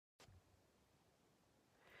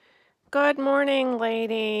Good morning,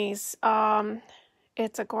 ladies.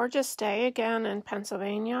 It's a gorgeous day again in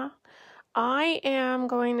Pennsylvania. I am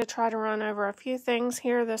going to try to run over a few things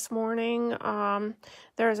here this morning.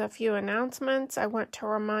 There's a few announcements. I want to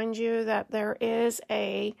remind you that there is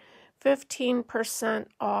a 15%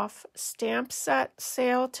 off stamp set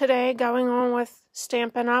sale today going on with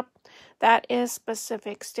Stampin' Up. That is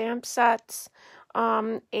specific stamp sets.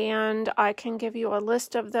 And I can give you a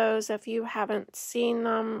list of those if you haven't seen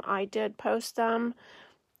them. I did post them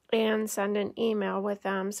and send an email with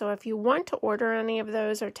them. So if you want to order any of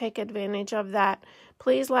those or take advantage of that,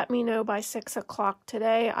 please let me know by 6 o'clock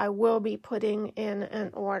today. I will be putting in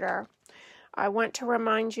an order. I want to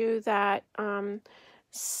remind you that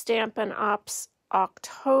Stampin' Up's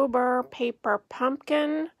October Paper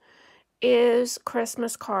Pumpkin is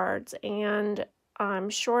Christmas cards, and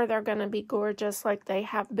I'm sure they're going to be gorgeous like they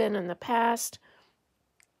have been in the past.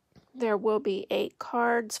 There will be 8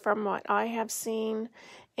 cards from what I have seen,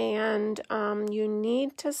 and you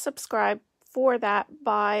need to subscribe for that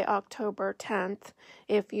by October 10th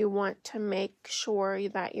if you want to make sure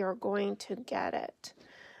that you're going to get it.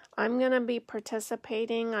 I'm going to be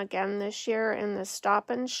participating again this year in the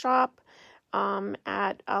Stop and Shop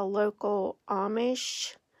at a local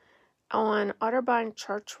Amish on Otterbein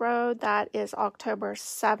Church Road. That is October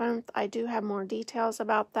 7th. I do have more details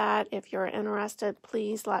about that. If you're interested,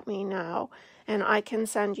 please let me know, and I can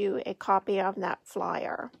send you a copy of that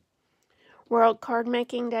flyer. World Card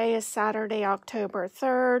Making Day is Saturday, October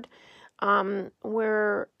 3rd.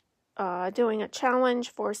 We're doing a challenge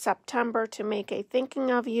for September to make a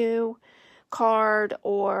thinking of you card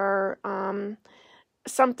or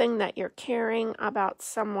something that you're caring about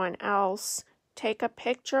someone else. Take a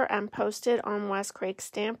picture and post it on West Creek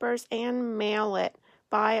Stampers and mail it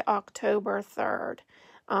by October 3rd.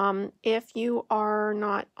 If you are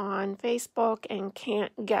not on Facebook and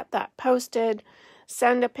can't get that posted,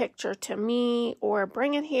 send a picture to me or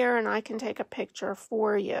bring it here and I can take a picture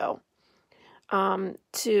for you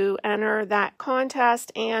to enter that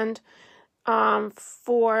contest. And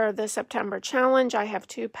for the September challenge, I have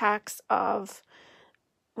 2 packs of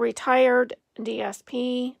retired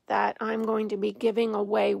DSP that I'm going to be giving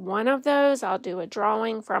away one of those. I'll do a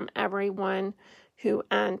drawing from everyone who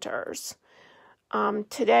enters.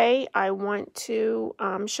 Today I want to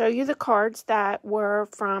show you the cards that were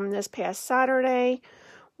from this past Saturday.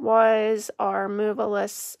 Was our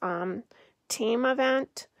Moovelous team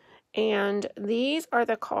event, and these are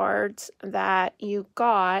the cards that you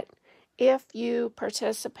got if you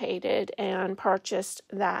participated and purchased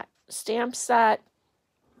that stamp set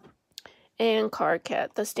and card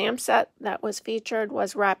kit. The stamp set that was featured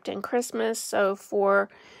was Wrapped in Christmas, so for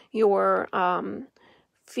your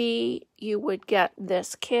fee you would get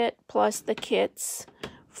this kit plus the kits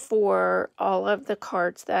for all of the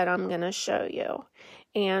cards that I'm going to show you.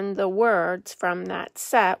 And the words from that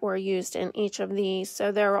set were used in each of these.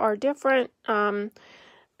 So there are different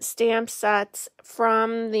stamp sets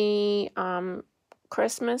from the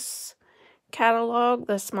Christmas catalog,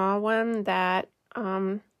 the small one, that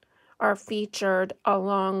are featured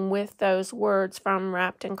along with those words from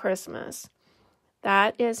Wrapped in Christmas.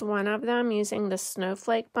 That is one of them using the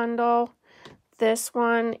Snowflake bundle. This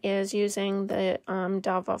one is using the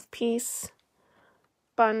Dove of Peace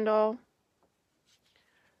bundle.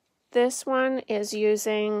 This one is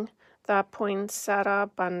using the Poinsettia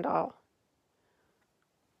bundle.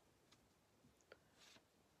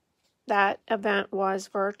 That event was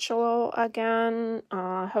virtual again.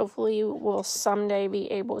 Hopefully we'll someday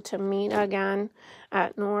be able to meet again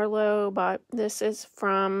at Norlo, but this is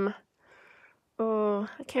from, I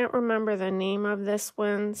can't remember the name of this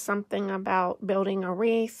one, something about building a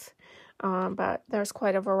wreath, but there's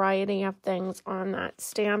quite a variety of things on that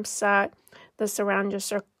stamp set. The Surround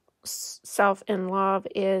Yourself in Love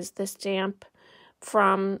is the stamp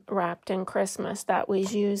from Wrapped in Christmas that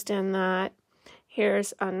was used in that.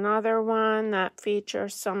 Here's another one that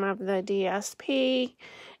features some of the DSP,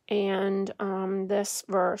 and this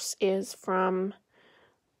verse is from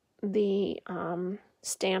the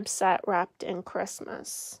stamp set Wrapped in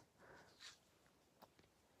Christmas.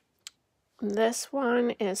 This one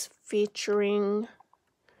is featuring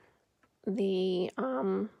the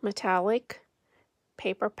metallic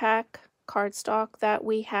paper pack cardstock that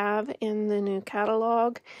we have in the new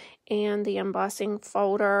catalog, and the embossing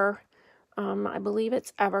folder. I believe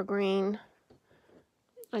it's evergreen.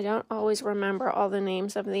 I don't always remember all the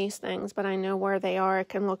names of these things, but I know where they are. I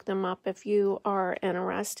can look them up if you are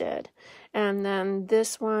interested. And then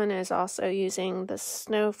this one is also using the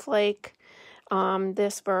Snowflake.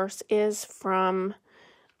 This verse is from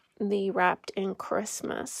the Wrapped in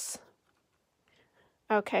Christmas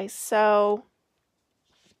Okay, so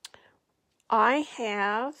I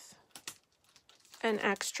have an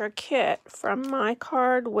extra kit from my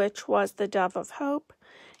card, which was the Dove of Hope.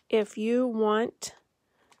 If you're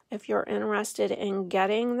interested in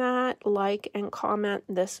getting that, like and comment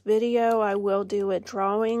this video. I will do a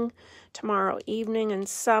drawing tomorrow evening, and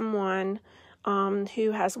someone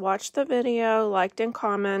who has watched the video, liked and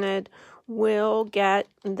commented, will get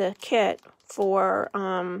the kit for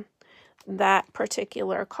that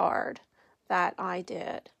particular card that I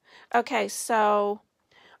did. Okay, so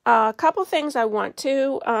a couple things I want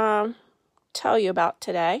to tell you about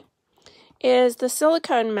today is the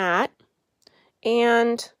silicone mat,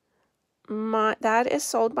 and that is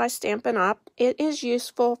sold by Stampin' Up. It is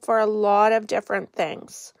useful for a lot of different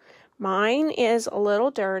things. Mine is a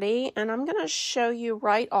little dirty, and I'm going to show you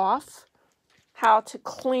right off how to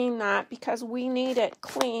clean that, because we need it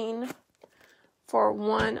clean for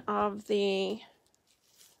one of the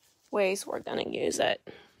ways we're going to use it.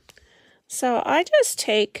 So I just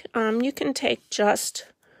take, you can take just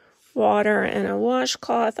water and a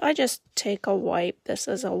washcloth. I just take a wipe, this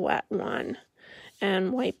is a wet one,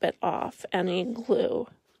 and wipe it off any glue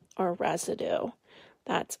or residue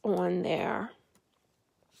that's on there.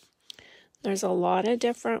 There's a lot of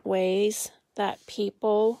different ways that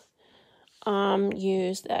people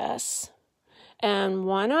use this, and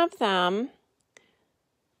one of them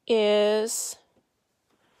is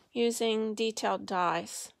using detailed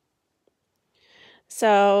dies.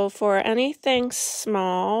 So for anything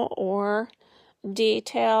small or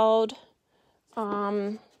detailed,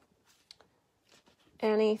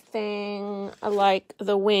 anything like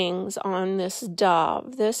the wings on this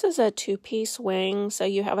dove. This is a two-piece wing, so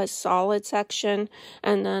you have a solid section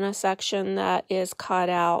and then a section that is cut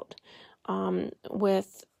out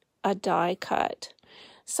with a die cut.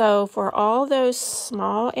 So for all those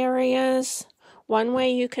small areas, one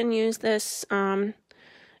way you can use this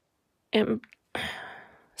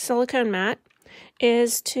silicone mat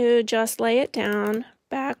is to just lay it down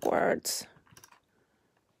backwards.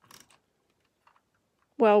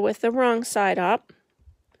 Well, with the wrong side up.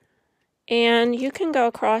 And you can go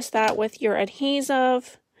across that with your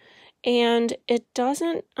adhesive, and it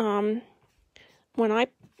doesn't, when I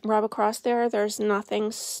rub across there, there's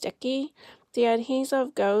nothing sticky. The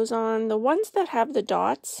adhesive goes on. The ones that have the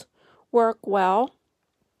dots work well,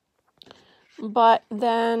 but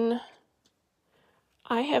then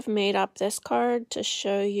I have made up this card to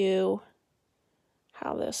show you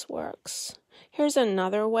how this works. Here's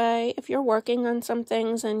another way. If you're working on some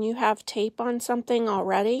things and you have tape on something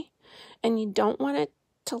already and you don't want it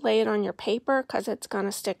to lay it on your paper because it's going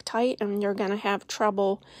to stick tight and you're going to have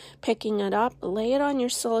trouble picking it up, lay it on your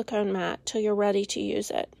silicone mat till you're ready to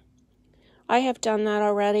use it. I have done that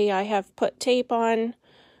already. I have put tape on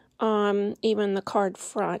even the card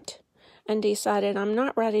front and decided I'm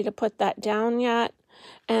not ready to put that down yet.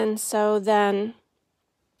 And so then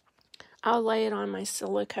I'll lay it on my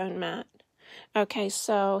silicone mat. Okay,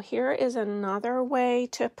 so here is another way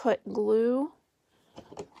to put glue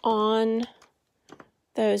on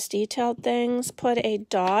those detailed things. Put a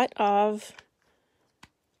dot of,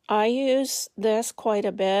 I use this quite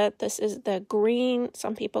a bit. This is the green,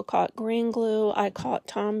 some people call it green glue. I call it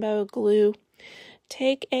Tombow glue.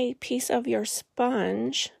 Take a piece of your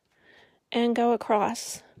sponge and go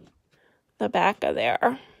across the back of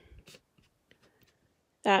there.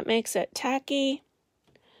 That makes it tacky.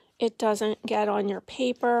 It doesn't get on your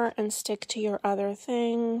paper and stick to your other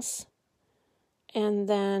things. And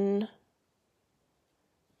then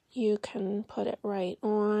you can put it right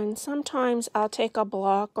on. Sometimes I'll take a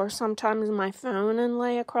block or sometimes my phone and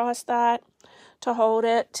lay across that to hold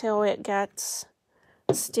it till it gets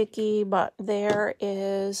sticky, but there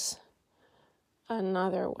is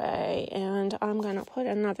another way. And I'm going to put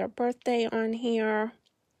another birthday on here.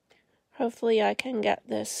 Hopefully I can get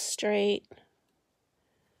this straight.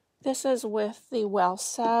 This is with the Well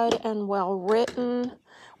Said and Well Written,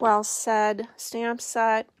 Well Said stamp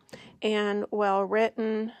set and Well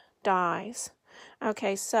Written dies.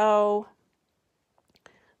 Okay, so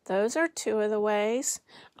those are two of the ways.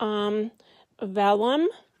 Vellum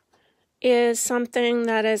is something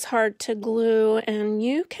that is hard to glue, and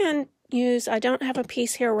you can use, I don't have a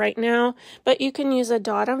piece here right now, but you can use a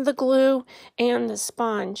dot of the glue and the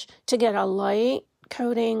sponge to get a light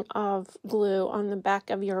coating of glue on the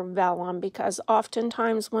back of your vellum, because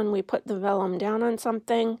oftentimes when we put the vellum down on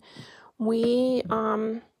something, we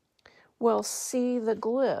will see the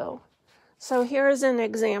glue. So here's an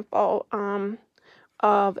example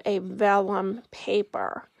of a vellum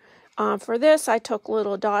paper. For this, I took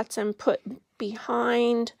little dots and put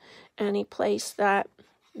behind any place that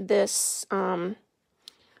this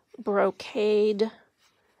brocade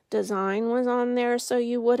design was on there, so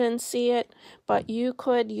you wouldn't see it, but you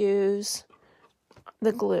could use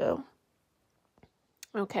the glue.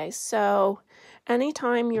 Okay, so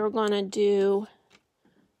anytime you're going to do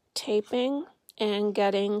taping and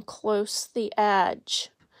getting close the edge,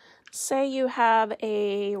 say you have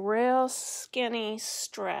a real skinny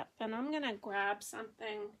strip, and I'm going to grab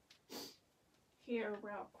something here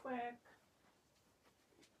real quick.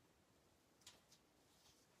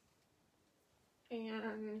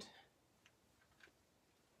 And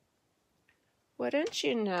wouldn't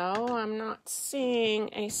you know, I'm not seeing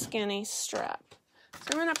a skinny strip.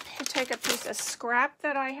 So I'm going to take a piece of scrap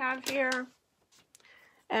that I have here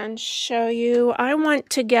and show you. I want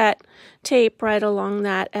to get tape right along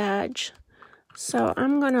that edge. So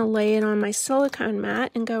I'm going to lay it on my silicone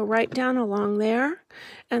mat and go right down along there.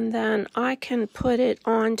 And then I can put it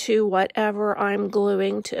onto whatever I'm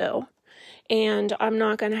gluing to. And I'm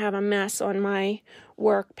not going to have a mess on my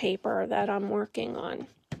work paper that I'm working on.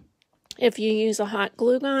 If you use a hot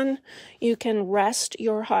glue gun, you can rest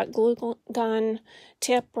your hot glue gun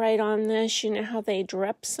tip right on this. You know how they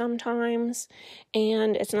drip sometimes,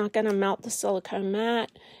 and it's not going to melt the silicone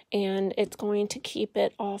mat, and it's going to keep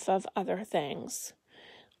it off of other things.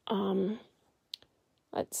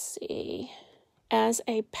 Let's see. As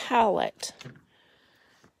a palette,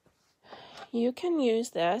 you can use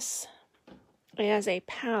this as a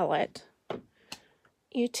palette.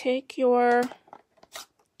 You take your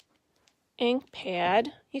ink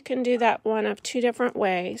pad. You can do that one of two different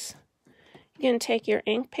ways. You can take your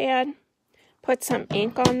ink pad, put some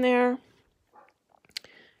ink on there,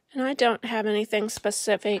 and I don't have anything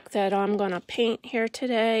specific that I'm going to paint here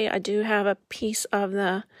today. I do have a piece of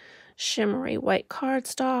the shimmery white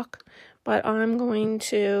cardstock, but I'm going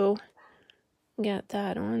to get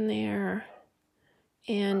that on there,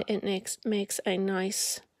 and it makes a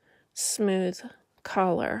nice smooth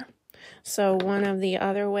color. So one of the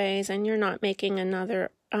other ways, and you're not making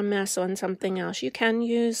a mess on something else, you can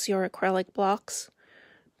use your acrylic blocks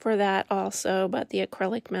for that also, but the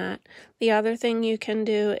acrylic mat. The other thing you can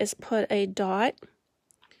do is put a dot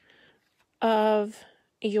of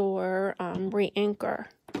your re-inker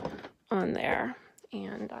on there.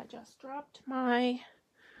 And I just dropped my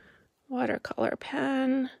watercolor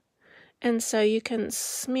pen, and so you can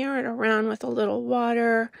smear it around with a little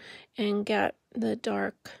water and get the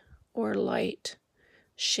dark or light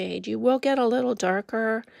shade. You will get a little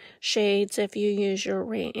darker shades if you use your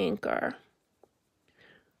re-inker.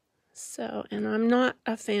 So, and I'm not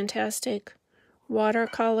a fantastic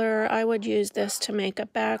watercolor. I would use this to make a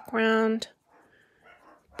background.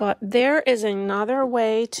 But there is another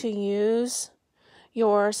way to use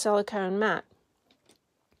your silicone mat.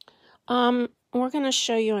 We're going to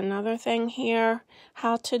show you another thing here,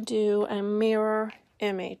 how to do a mirror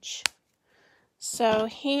image. So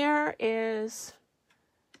here is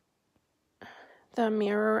the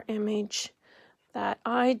mirror image that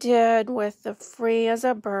I did with the Free as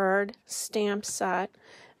a Bird stamp set.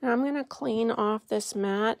 And I'm going to clean off this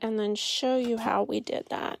mat and then show you how we did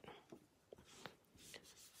that.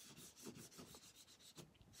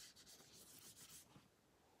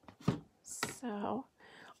 So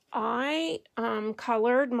I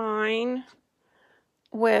colored mine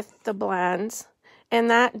with the blends, and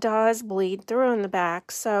that does bleed through in the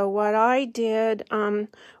back. So what I did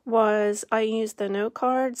was I used the note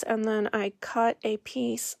cards, and then I cut a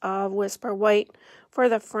piece of Whisper White for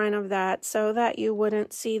the front of that so that you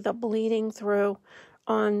wouldn't see the bleeding through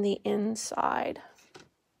on the inside.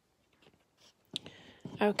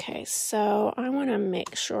 Okay, so I want to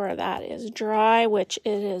make sure that is dry, which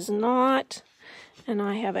it is not. And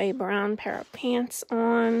I have a brown pair of pants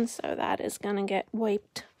on, so that is going to get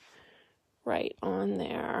wiped right on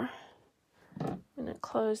there. I'm going to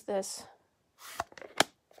close this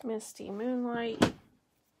Misty Moonlight.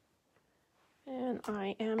 And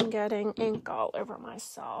I am getting ink all over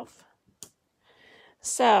myself.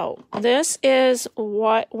 So this is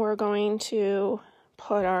what we're going to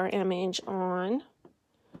put our image on.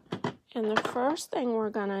 And the first thing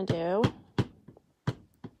we're going to do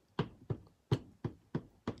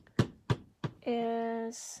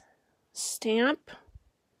is stamp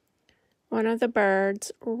one of the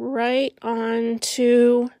birds right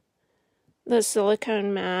onto the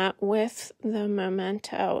silicone mat with the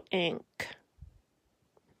Memento ink.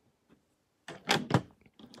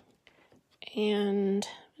 And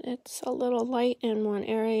it's a little light in one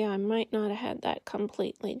area. I might not have had that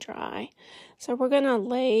completely dry. So we're going to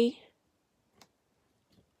lay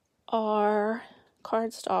our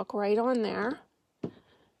cardstock right on there.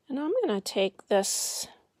 And I'm going to take this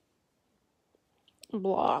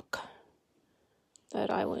block that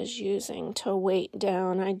I was using to weight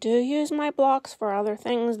down. I do use my blocks for other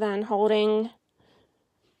things than holding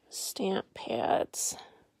stamp pads.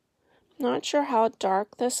 Not sure how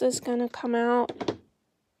dark this is going to come out.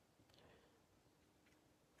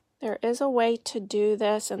 There is a way to do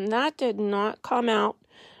this, and that did not come out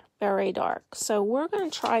very dark. So we're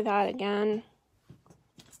going to try that again.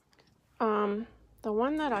 The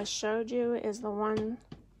one that I showed you is the one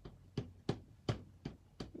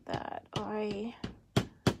that I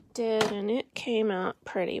did, and it came out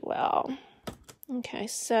pretty well. Okay,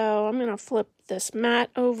 so I'm going to flip this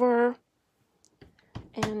mat over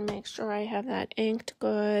and make sure I have that inked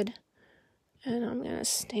good. And I'm going to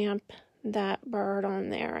stamp that bird on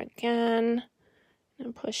there again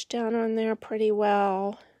and push down on there pretty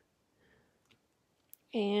well.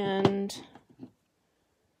 And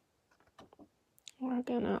we're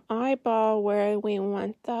going to eyeball where we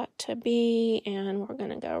want that to be, and we're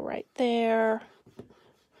going to go right there.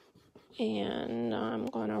 And I'm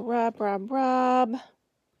going to rub,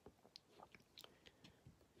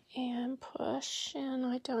 and push, and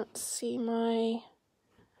I don't see my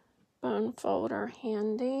bone folder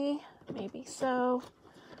handy. Maybe so.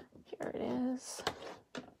 Here it is.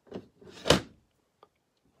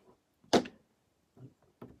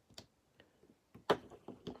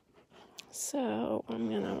 So I'm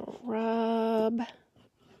going to rub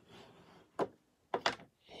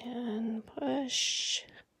and push.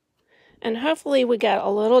 And hopefully we get a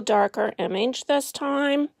little darker image this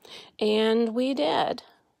time. And we did.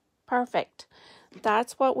 Perfect.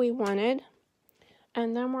 That's what we wanted.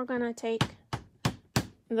 And then we're going to take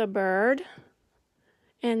the bird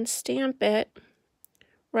and stamp it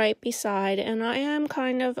right beside. And I am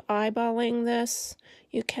kind of eyeballing this.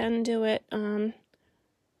 You can do it,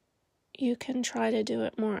 you can try to do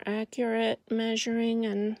it more accurate, measuring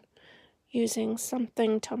and using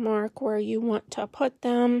something to mark where you want to put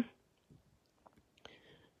them.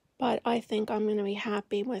 But I think I'm going to be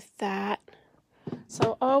happy with that.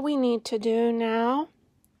 So all we need to do now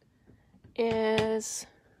is,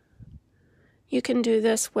 you can do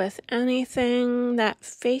this with anything that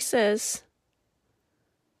faces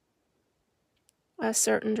a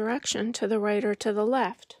certain direction, to the right or to the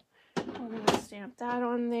left. I'm going to stamp that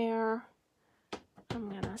on there. I'm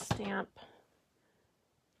going to stamp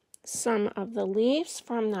some of the leaves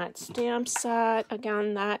from that stamp set.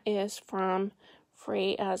 Again, that is from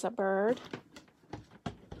Free as a Bird.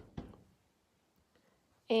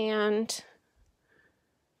 And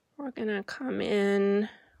we're going to come in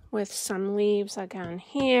with some leaves again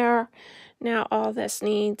here. Now all this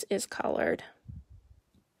needs is colored.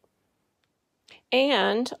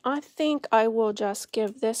 And I think I will just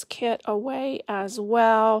give this kit away as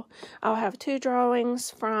well. I'll have two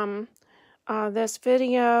drawings from this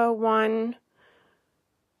video, one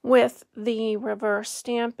with the reverse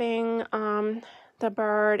stamping the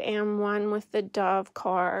bird, and one with the dove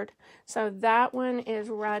card. So that one is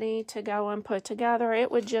ready to go and put together.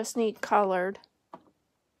 It would just need colored.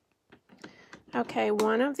 Okay,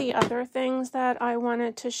 one of the other things that I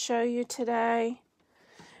wanted to show you today,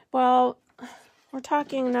 well, we're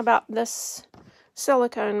talking about this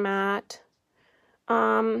silicone mat.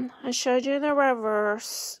 I showed you the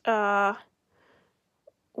reverse.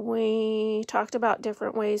 We talked about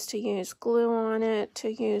different ways to use glue on it, to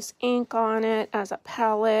use ink on it as a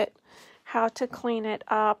palette, how to clean it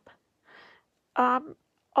up.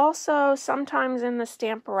 Also, sometimes in the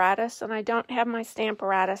Stamparatus, and I don't have my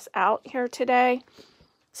Stamparatus out here today,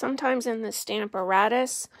 sometimes in the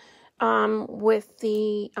Stamparatus, with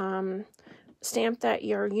the stamp that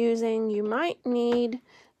you're using, you might need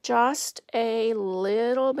just a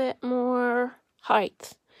little bit more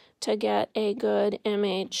height to get a good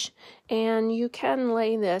image. And you can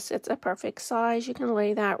lay this, it's a perfect size, you can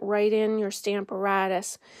lay that right in your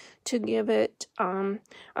Stamparatus to give it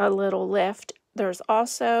a little lift. There's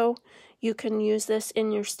also, you can use this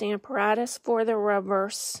in your Stamparatus for the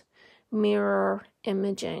reverse mirror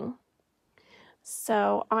imaging.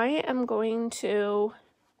 So I am going to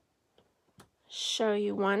show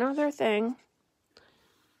you one other thing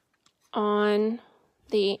on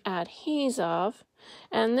the adhesive,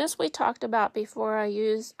 and this we talked about before.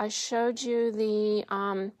 I showed you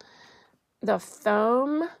the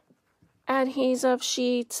foam adhesive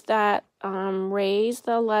sheets that raise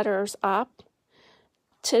the letters up.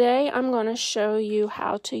 Today I'm going to show you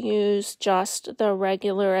how to use just the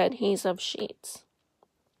regular adhesive sheets.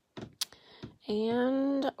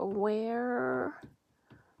 And where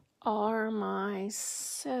are my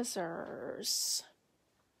scissors?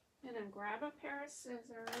 I'm going to grab a pair of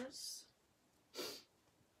scissors.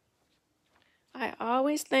 I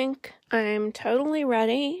always think I'm totally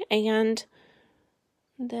ready, and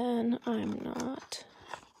then I'm not.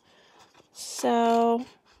 So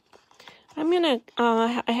I'm gonna,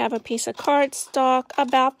 I have a piece of cardstock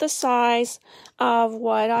about the size of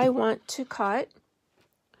what I want to cut,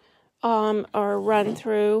 or run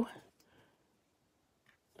through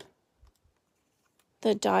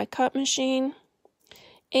the die cut machine.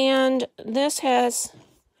 And this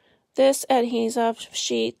adhesive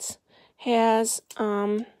sheets has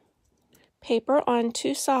paper on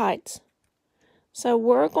two sides. So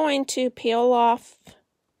we're going to peel off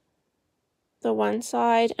the one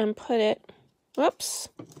side and put it, whoops,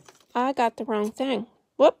 I got the wrong thing.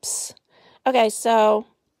 Whoops. Okay, so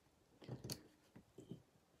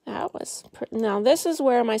that was, now this is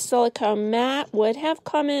where my silicone mat would have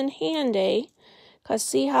come in handy, because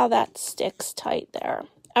see how that sticks tight there.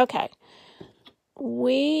 Okay,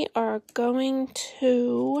 we are going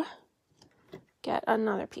to get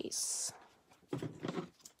another piece.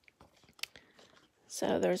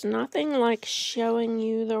 So there's nothing like showing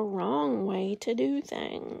you the wrong way to do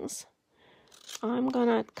things. I'm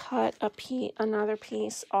gonna cut another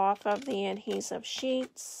piece off of the adhesive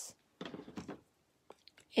sheets,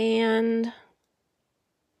 and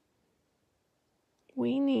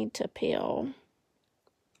we need to peel.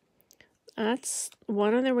 That's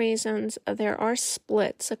one of the reasons there are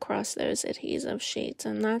splits across those adhesive sheets,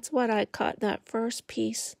 and that's what I cut that first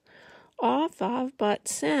piece off of. But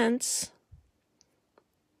since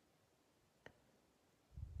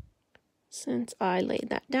I laid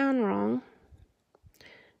that down wrong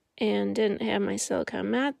and didn't have my silicone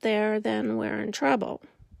mat there, then we're in trouble.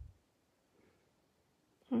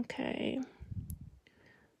 Okay,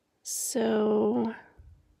 so,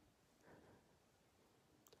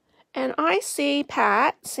 and I see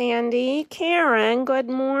Pat, Sandy, Karen, good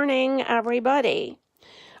morning everybody.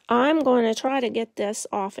 I'm going to try to get this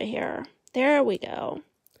off of here. There we go.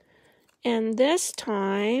 And this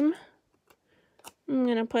time, I'm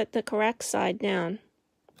going to put the correct side down.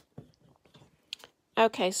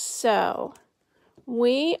 Okay, so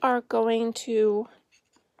we are going to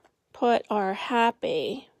put our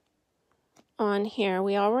happy on here.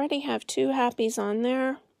 We already have two happies on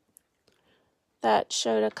there that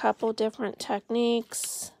showed a couple different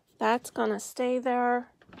techniques. That's going to stay there.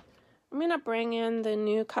 I'm going to bring in the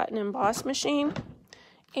new cut and emboss machine,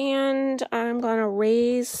 and I'm going to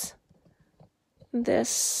raise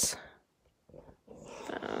this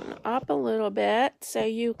up a little bit so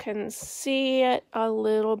you can see it a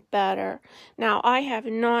little better. Now, I have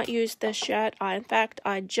not used this yet. In fact,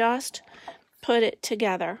 I just put it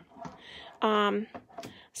together.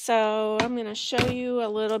 So I'm going to show you a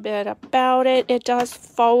little bit about it. It does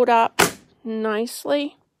fold up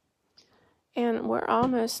nicely, and we're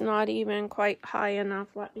almost not even quite high enough.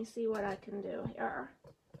 Let me see what I can do here.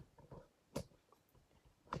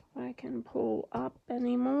 I can pull up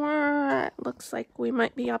anymore. It looks like we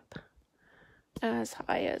might be up as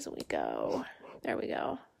high as we go. There we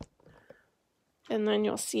go. And then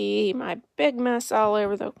you'll see my big mess all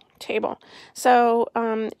over the table. So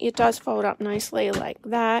it does fold up nicely like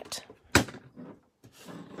that.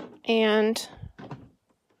 And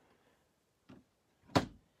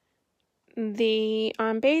the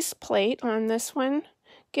base plate on this one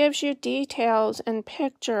gives you details and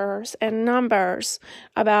pictures and numbers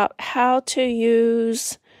about how to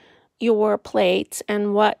use your plates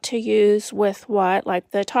and what to use with what.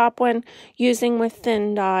 Like the top one, using with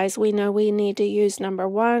thin dies, we know we need to use number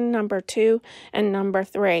 1, number 2, and number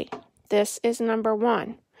 3. This is number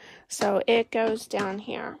 1, so it goes down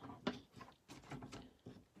here.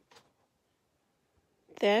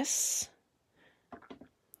 This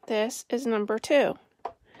is number 2.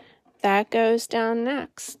 That goes down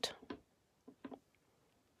next.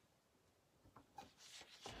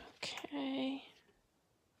 Okay.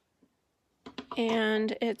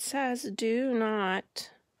 And it says do not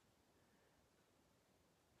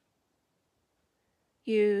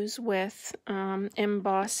use with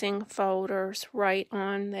embossing folders right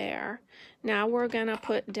on there. Now we're going to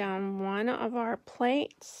put down one of our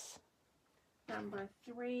plates, number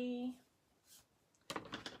 3,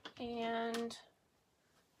 and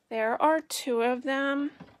there are 2 of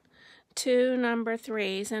them, 2 number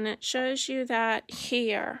 3s, and it shows you that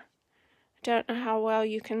here. Don't know how well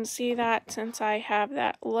you can see that since I have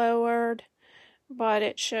that lowered, but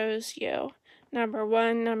it shows you number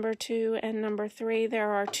 1, number 2, and number 3. There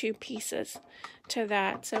are 2 pieces to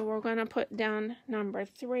that. So we're going to put down number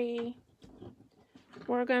 3.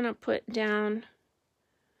 We're going to put down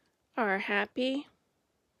our happy.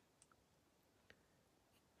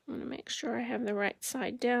 I'm going to make sure I have the right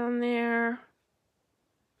side down there.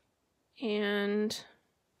 And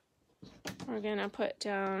we're going to put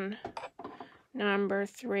down number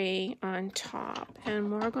 3 on top,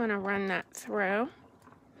 and we're going to run that through.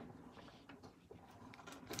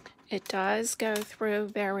 It does go through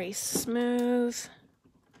very smooth.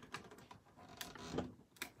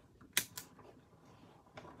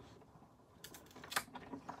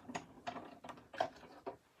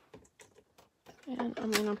 And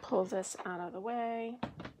I'm going to pull this out of the way.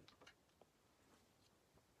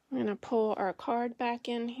 I'm going to pull our card back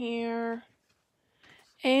in here.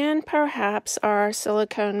 And perhaps our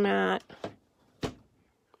silicone mat.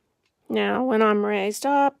 Now, when I'm raised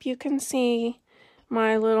up, you can see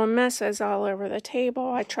my little messes all over the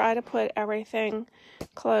table. I try to put everything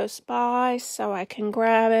close by so I can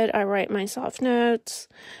grab it. I write myself notes.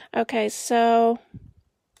 Okay, so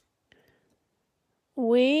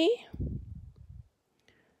we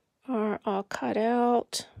are all cut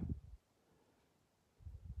out.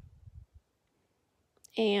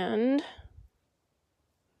 And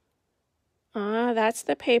that's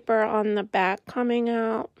the paper on the back coming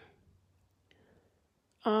out.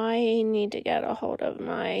 I need to get a hold of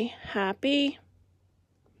my Happy.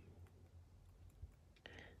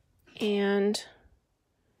 And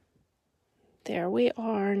there we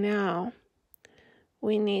are now.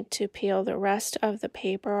 We need to peel the rest of the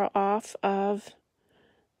paper off of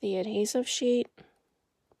the adhesive sheet.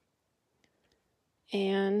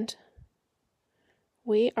 And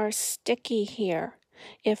we are sticky here.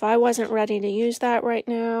 If I wasn't ready to use that right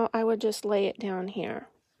now, I would just lay it down here.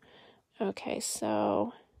 Okay,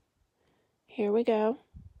 so here we go.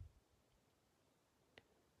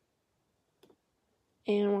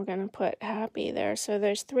 And we're going to put Happy there. So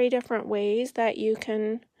there's 3 different ways that you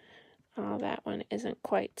can, that one isn't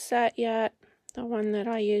quite set yet. The one that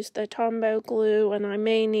I used the Tombow glue, and I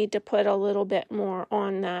may need to put a little bit more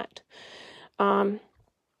on that.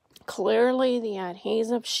 Clearly the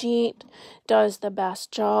adhesive sheet does the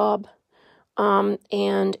best job.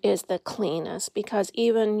 And is the cleanest, because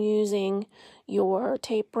even using your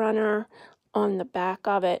tape runner on the back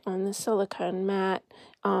of it on the silicone mat,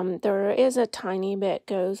 there is a tiny bit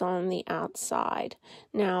goes on the outside.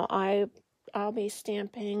 Now I'll be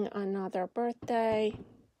stamping another birthday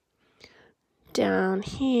down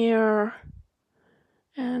here,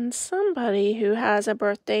 and somebody who has a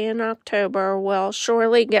birthday in October will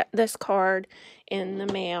surely get this card in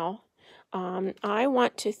the mail. I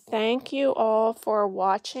want to thank you all for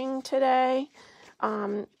watching today.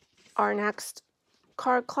 Our next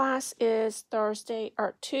card class is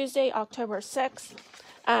Tuesday, October 6th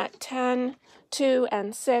at 10, 2,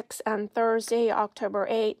 and 6, and Thursday, October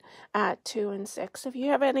 8th at 2 and 6. If you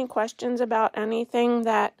have any questions about anything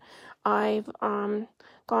that I've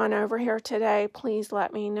gone over here today, please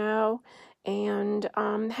let me know, and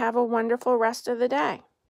have a wonderful rest of the day.